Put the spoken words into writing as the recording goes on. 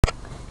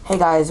Hey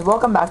guys,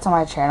 welcome back to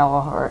my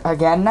channel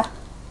again.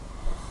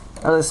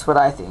 Or this is what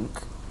I think.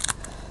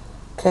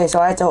 Okay, so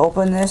I had to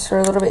open this for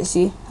a little bit.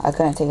 See, I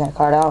couldn't take a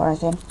card out or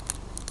anything.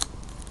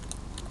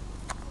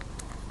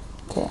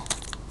 Okay.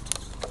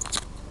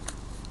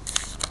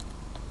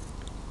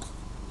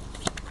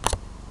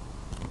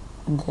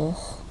 And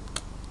this.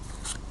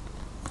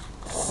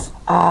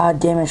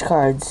 Damaged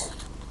cards.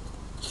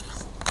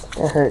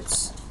 That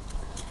hurts.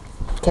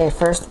 Okay,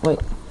 first, wait.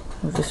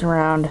 Move this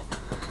around.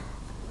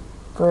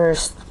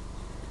 First,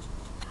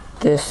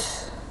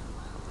 this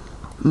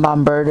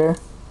Bombarder.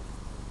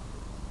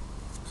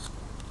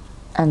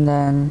 And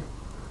then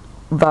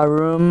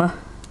Varum,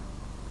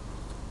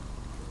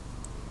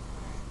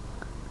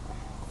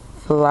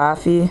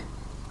 Fluffy,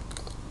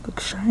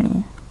 looks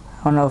shiny.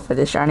 I don't know if it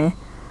is shiny.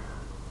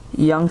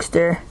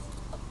 Youngster,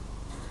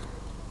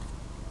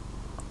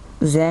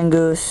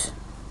 Zangoose,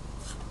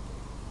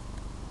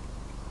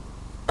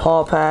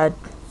 Paw Pad,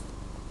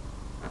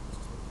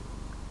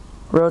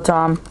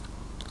 Rotom,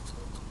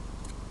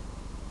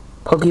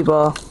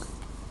 Pokeball,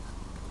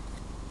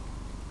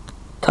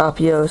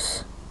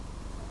 Tapios,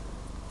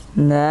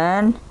 and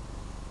then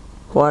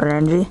Water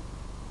Energy,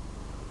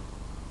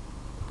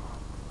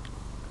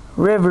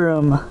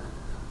 Riveroom.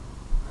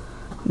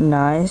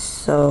 Nice.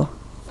 So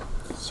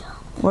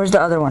where's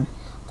the other one?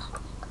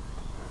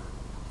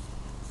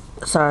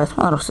 Sorry, it's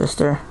my little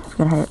sister. It's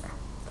gonna hurt.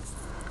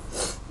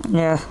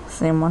 Yeah,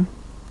 same one.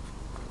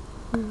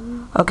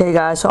 Okay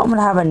guys, so I'm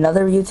gonna have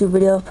another YouTube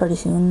video pretty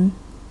soon.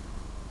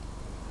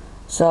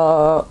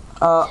 So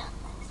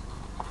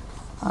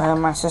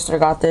my sister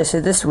got this.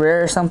 Is this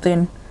rare or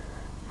something?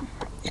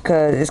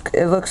 Because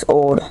it looks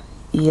old.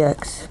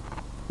 EX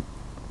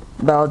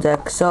Bell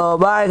deck. So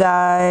bye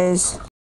guys.